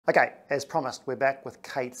Okay, as promised, we're back with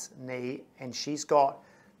Kate's knee, and she's got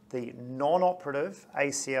the non-operative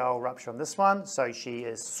ACL rupture on this one. So she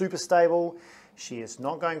is super stable. She is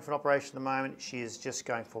not going for an operation at the moment. She is just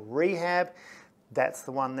going for rehab. That's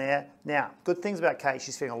the one there. Now, good things about Kate,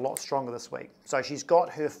 she's feeling a lot stronger this week. So she's got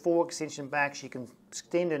her full extension back. She can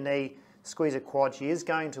extend her knee, squeeze her quad. She is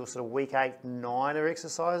going to a sort of week 8, 9 her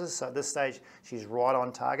exercises. So at this stage, she's right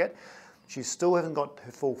on target. She still hasn't got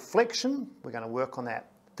her full flexion. We're going to work on that.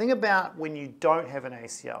 Think about when you don't have an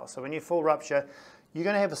ACL. So when you full rupture, you're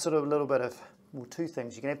going to have a sort of a little bit of, well, two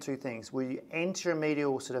things. You can have two things. Where you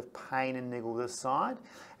anteromedial sort of pain and niggle this side,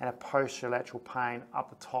 and a posterolateral pain up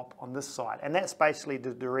the top on this side. And that's basically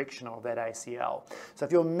the direction of that ACL. So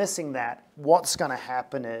if you're missing that, what's going to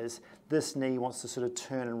happen is this knee wants to sort of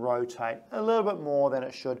turn and rotate a little bit more than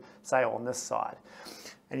it should, say, on this side.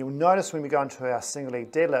 And you'll notice when we go into our single leg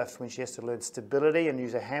deadlift, when she has to learn stability and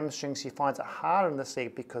use her hamstrings, she finds it harder in this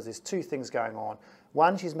leg because there's two things going on.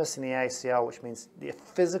 One, she's missing the ACL, which means the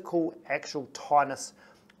physical, actual tightness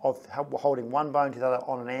of holding one bone to the other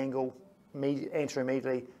on an angle,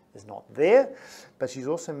 anteromedially, is not there. But she's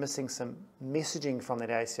also missing some messaging from that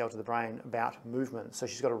ACL to the brain about movement. So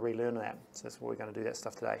she's got to relearn that. So that's what we're going to do that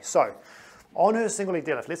stuff today. So on her single leg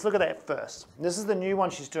deadlift, let's look at that first. This is the new one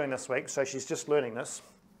she's doing this week, so she's just learning this.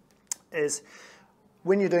 Is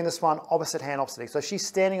when you're doing this one, opposite hand, opposite leg. So if she's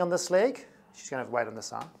standing on this leg, she's going to have weight on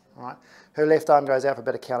this arm, all right? Her left arm goes out for a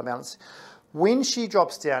bit of counterbalance. When she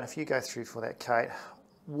drops down, if you go through for that, Kate,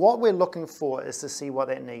 what we're looking for is to see what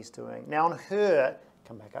that knee's doing. Now on her,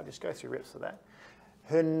 come back up, just go through reps of that.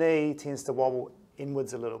 Her knee tends to wobble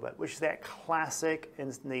inwards a little bit, which is that classic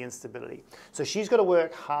knee instability. So she's got to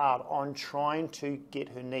work hard on trying to get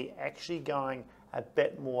her knee actually going a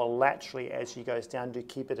bit more laterally as she goes down to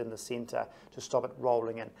keep it in the center to stop it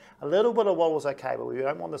rolling in. A little bit of wobble is okay, but we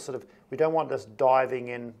don't want this we don't want this diving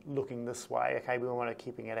in looking this way, okay? We want it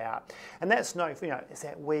keeping it out. And that's no, you know, is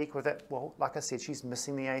that weak with it? Well, like I said, she's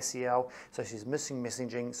missing the ACL, so she's missing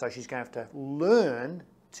messaging, so she's going to have to learn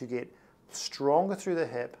to get stronger through the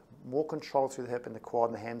hip, more control through the hip and the quad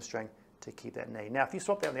and the hamstring to keep that knee. Now, if you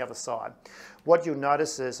swap that on the other side, what you'll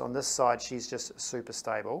notice is on this side, she's just super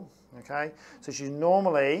stable, okay? So she's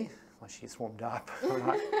normally, well, she's warmed up,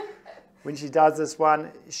 right? When she does this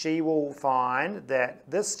one, she will find that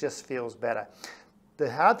this just feels better.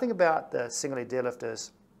 The hard thing about the single leg deadlift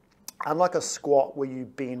is, unlike a squat where you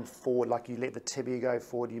bend forward, like you let the tibia go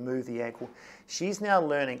forward, you move the ankle, she's now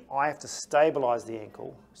learning I have to stabilize the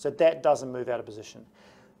ankle so that doesn't move out of position.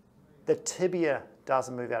 The tibia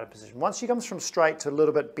doesn't move out of position. Once she comes from straight to a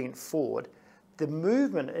little bit bent forward, the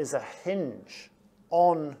movement is a hinge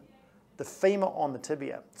on the femur on the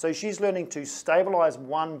tibia. So she's learning to stabilize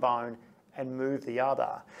one bone and move the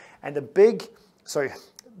other. And the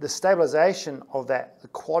stabilization of that, the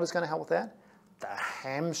quad is going to help with that, the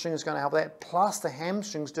hamstring is going to help with that, plus the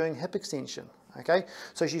hamstring's doing hip extension. Okay,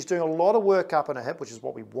 so she's doing a lot of work up in her hip, which is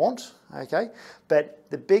what we want, okay? But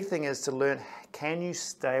the big thing is to learn, can you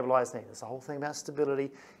stabilize the knee? There's the whole thing about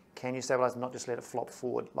stability. Can you stabilize and not just let it flop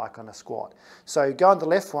forward like on a squat? So go on the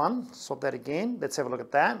left one, swap that again. Let's have a look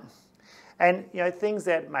at that. And, you know, things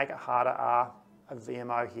that make it harder are a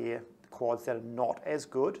VMO here, quads that are not as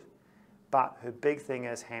good, but her big thing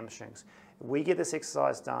is hamstrings. If we get this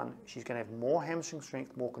exercise done, she's going to have more hamstring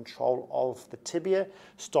strength, more control of the tibia,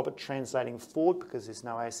 stop it translating forward because there's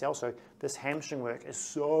no ACL. So this hamstring work is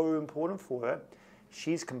so important for her.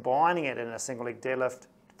 She's combining it in a single leg deadlift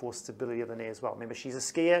for stability of the knee as well. Remember, she's a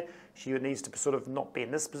skier. She needs to sort of not be in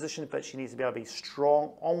this position, but she needs to be able to be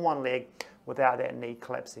strong on one leg without that knee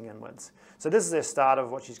collapsing inwards. So this is the start of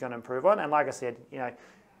what she's going to improve on. And like I said, you know,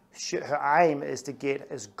 her aim is to get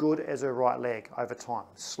as good as her right leg over time.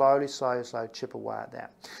 Slowly, slowly, slowly chip away at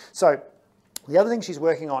that. So the other thing she's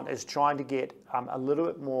working on is trying to get a little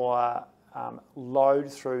bit more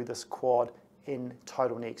load through this quad in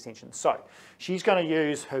total knee extension. So she's going to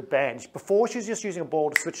use her band. Before she was just using a ball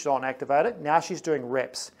to switch it on and activate it. Now she's doing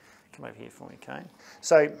reps. Come over here for me, Kane.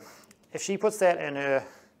 So if she puts that in her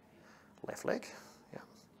left leg,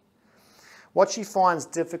 what she finds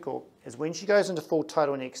difficult is when she goes into full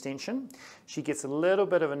total knee extension, she gets a little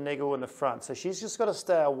bit of a niggle in the front. So she's just got to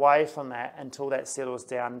stay away from that until that settles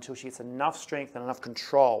down, until she gets enough strength and enough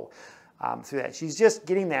control through that. She's just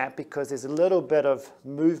getting that because there's a little bit of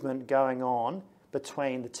movement going on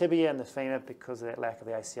between the tibia and the femur because of that lack of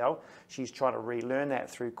the ACL. She's trying to relearn that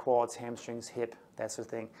through quads, hamstrings, hip, that sort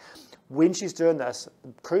of thing. When she's doing this,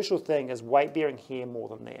 the crucial thing is weight bearing here more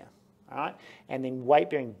than there. All right? And then weight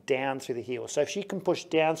bearing down through the heel. So if she can push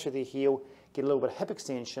down through the heel, get a little bit of hip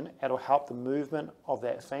extension, it'll help the movement of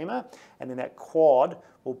that femur, and then that quad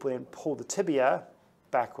will then pull the tibia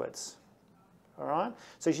backwards. All right?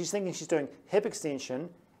 So she's thinking she's doing hip extension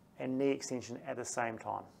and knee extension at the same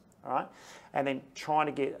time. All right? And then trying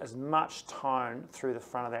to get as much tone through the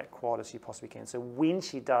front of that quad as she possibly can. So when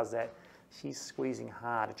she does that, she's squeezing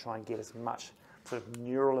hard to try and get as much sort of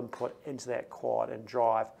neural input into that quad and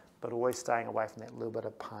drive, but always staying away from that little bit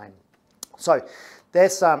of pain. So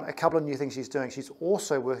that's a couple of new things she's doing. She's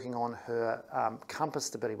also working on her compass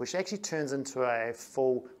stability, which actually turns into a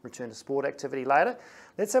full return to sport activity later.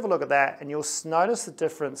 Let's have a look at that, and you'll notice the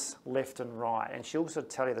difference left and right, and she'll also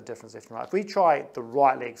tell you the difference left and right. If we try the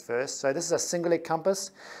right leg first, so this is a single leg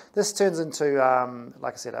compass. This turns into,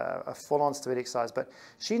 like I said, a full-on stability exercise, but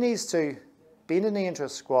she needs to bend a knee into a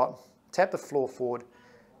squat, tap the floor forward,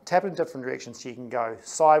 tap it in different directions so you can go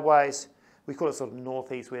sideways. We call it sort of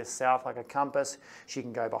northeast, west, south, like a compass. She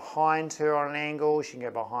can go behind her on an angle. She can go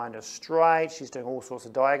behind her straight. She's doing all sorts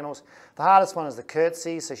of diagonals. The hardest one is the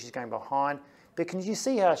curtsy, so she's going behind. But can you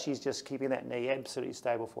see how she's just keeping that knee absolutely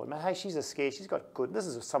stable forward? Man, hey, she's a skier. She's got good, this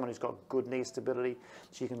is someone who's got good knee stability.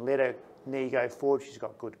 She can let her knee go forward. She's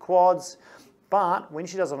got good quads. But when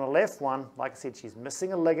she does on the left one, like I said, she's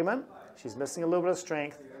missing a ligament. She's missing a little bit of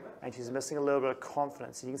strength. And she's missing a little bit of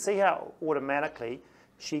confidence. And you can see how automatically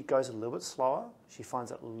she goes a little bit slower. She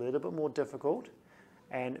finds it a little bit more difficult.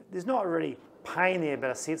 And there's not really pain there,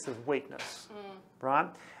 but a sense of weakness, right?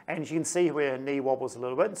 And you can see where her knee wobbles a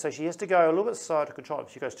little bit. And so she has to go a little bit slower to control it.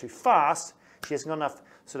 If she goes too fast, she hasn't got enough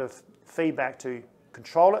sort of feedback to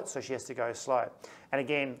control it, so she has to go slow. And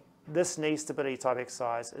again, this knee stability type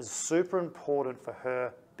exercise is super important for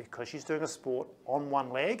her because she's doing a sport on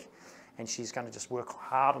one leg. And she's going to just work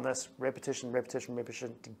hard on this repetition, repetition,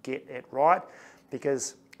 repetition to get it right,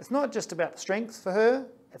 because it's not just about strength for her,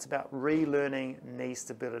 it's about relearning knee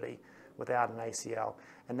stability without an ACL.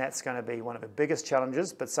 And that's going to be one of the biggest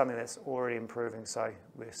challenges, but something that's already improving, so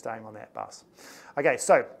we're staying on that bus. Okay,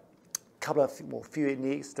 so a couple of few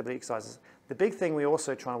knee stability exercises. The big thing we're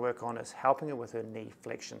also trying to work on is helping her with her knee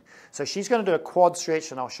flexion. So she's going to do a quad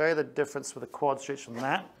stretch, and I'll show you the difference with a quad stretch from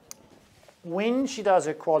that. When she does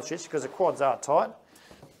her quad stretch, because her quads are tight,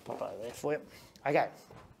 pop over there for you. Okay,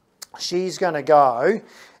 she's going to go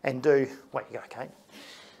and do, wait, you go, Kate.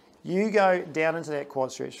 You go down into that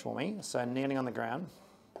quad stretch for me, so kneeling on the ground.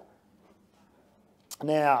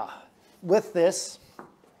 Now, with this,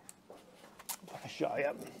 I'll show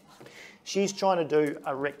you. She's trying to do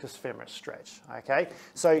a rectus femoris stretch, okay?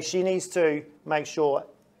 So she needs to make sure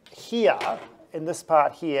here, in this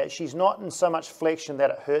part here, she's not in so much flexion that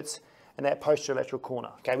it hurts in that posterolateral corner.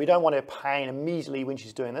 Okay, we don't want her pain immediately when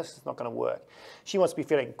she's doing this. It's not going to work. She wants to be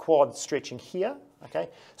feeling quad stretching here. Okay,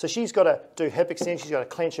 so she's got to do hip extension. She's got to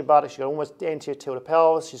clench her buttocks. She's got to almost anterior tilt her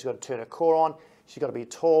pelvis. She's got to turn her core on. She's got to be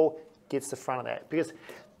tall. Gets the front of that, because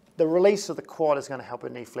the release of the quad is going to help her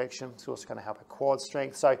knee flexion. It's also going to help her quad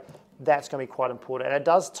strength. So that's going to be quite important, and it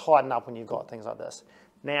does tighten up when you've got things like this.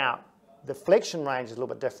 Now, the flexion range is a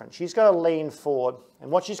little bit different. She's got to lean forward,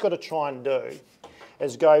 and what she's got to try and do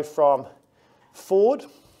is go from forward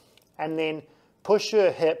and then push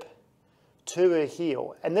her hip to her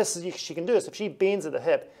heel. And this is, she can do this. If she bends at the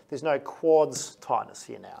hip, there's no quads tightness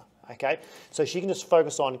here now. Okay, so she can just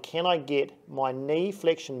focus on, can I get my knee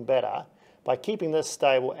flexion better by keeping this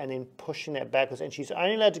stable and then pushing that backwards. And she's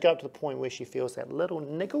only allowed to go up to the point where she feels that little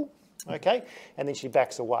niggle, okay, and then she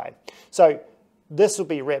backs away. So this will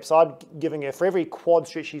be reps. I'm giving her, for every quad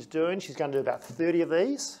stretch she's doing, she's going to do about 30 of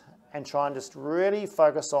these, and try and just really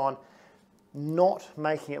focus on not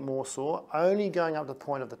making it more sore, only going up to the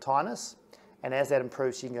point of the tightness, and as that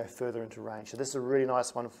improves, she can go further into range. So this is a really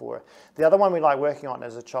nice one for her. The other one we like working on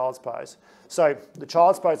is a child's pose. So the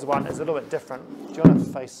child's pose one is a little bit different. Do you want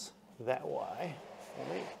to face that way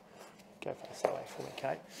for me? Go face that way for me,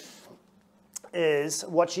 Kate. Is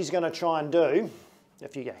what she's going to try and do,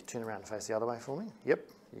 if you go turn around and face the other way for me. Yep,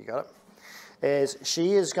 you got it. Is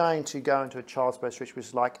she is going to go into a child's pose stretch, which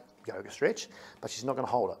is like yoga stretch, but she's not going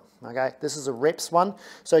to hold it. Okay, this is a reps one.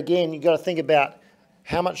 So again, you've got to think about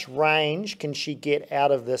how much range can she get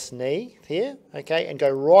out of this knee here, okay, and go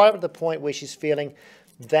right up to the point where she's feeling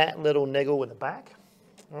that little niggle in the back,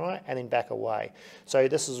 all right, and then back away. So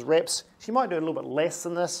this is reps. She might do a little bit less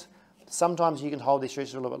than this. Sometimes you can hold these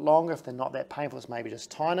stretches a little bit longer if they're not that painful. It's maybe just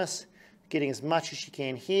tightness, getting as much as she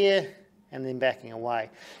can here, and then backing away.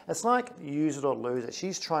 It's like use it or lose it.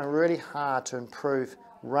 She's trying really hard to improve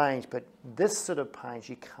range, but this sort of pain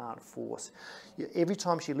she can't force. Every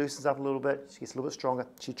time she loosens up a little bit, she gets a little bit stronger,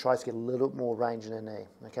 she tries to get a little bit more range in her knee.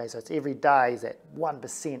 Okay, so it's every day is that 1%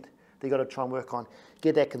 that you've got to try and work on,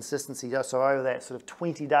 get that consistency. So over that sort of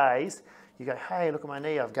 20 days, you go, hey, look at my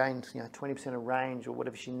knee, I've gained 20% of range or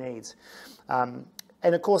whatever she needs.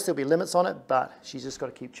 And of course there'll be limits on it, but she's just got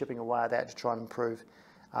to keep chipping away at that to try and improve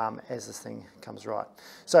as this thing comes right.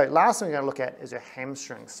 So last thing we're going to look at is her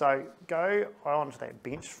hamstring. So go onto that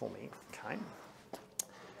bench for me, okay?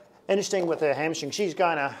 Interesting with her hamstring, she's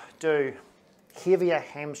going to do heavier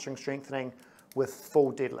hamstring strengthening with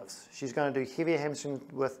full deadlifts. She's going to do heavier hamstring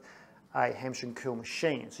with a hamstring curl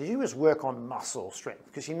machine. So you just work on muscle strength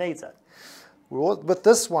because she needs it. With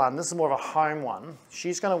this one, this is more of a home one,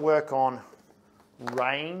 she's going to work on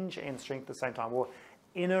range and strength at the same time, or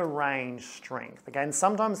inner range strength. Again,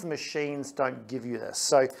 sometimes the machines don't give you this.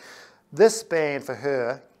 So this band for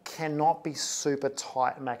her cannot be super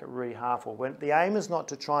tight and make it really harmful. When the aim is not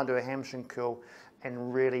to try and do a hamstring curl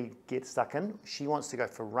and really get stuck in. She wants to go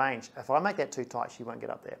for range. If I make that too tight, she won't get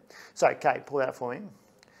up there. So, Kate, pull that up for me.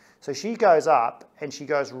 So she goes up and she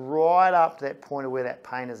goes right up to that point of where that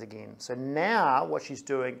pain is again. So now what she's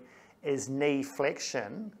doing is knee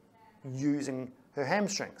flexion using her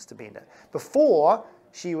hamstrings to bend it. Before,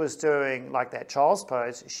 she was doing, like that child's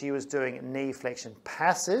pose, she was doing knee flexion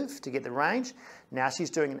passive to get the range. Now she's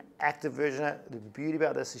doing an active version of it. The beauty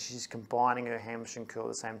about this is she's combining her hamstring curl at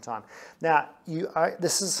the same time. Now,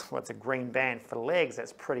 this is, well, it's a green band for legs,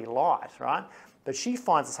 that's pretty light, right? But she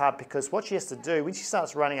finds this hard because what she has to do, when she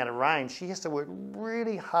starts running out of range, she has to work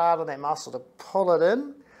really hard on that muscle to pull it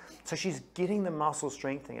in. So she's getting the muscle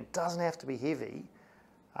strengthening. It doesn't have to be heavy.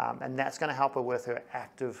 And that's going to help her with her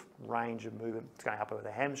active range of movement. It's going to help her with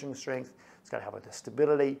her hamstring strength. It's going to help her with her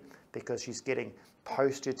stability because she's getting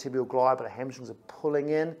posterior tibial glide, but her hamstrings are pulling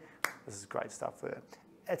in. This is great stuff for her.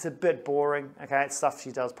 It's a bit boring, okay? It's stuff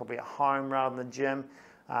she does probably at home rather than the gym,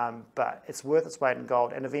 but it's worth its weight in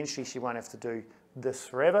gold. And eventually she won't have to do this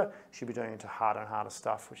forever. She'll be doing into harder and harder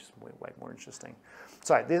stuff, which is way more interesting.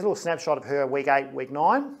 So there's a little snapshot of her week 8, week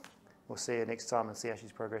 9. We'll see her next time and see how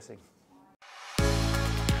she's progressing.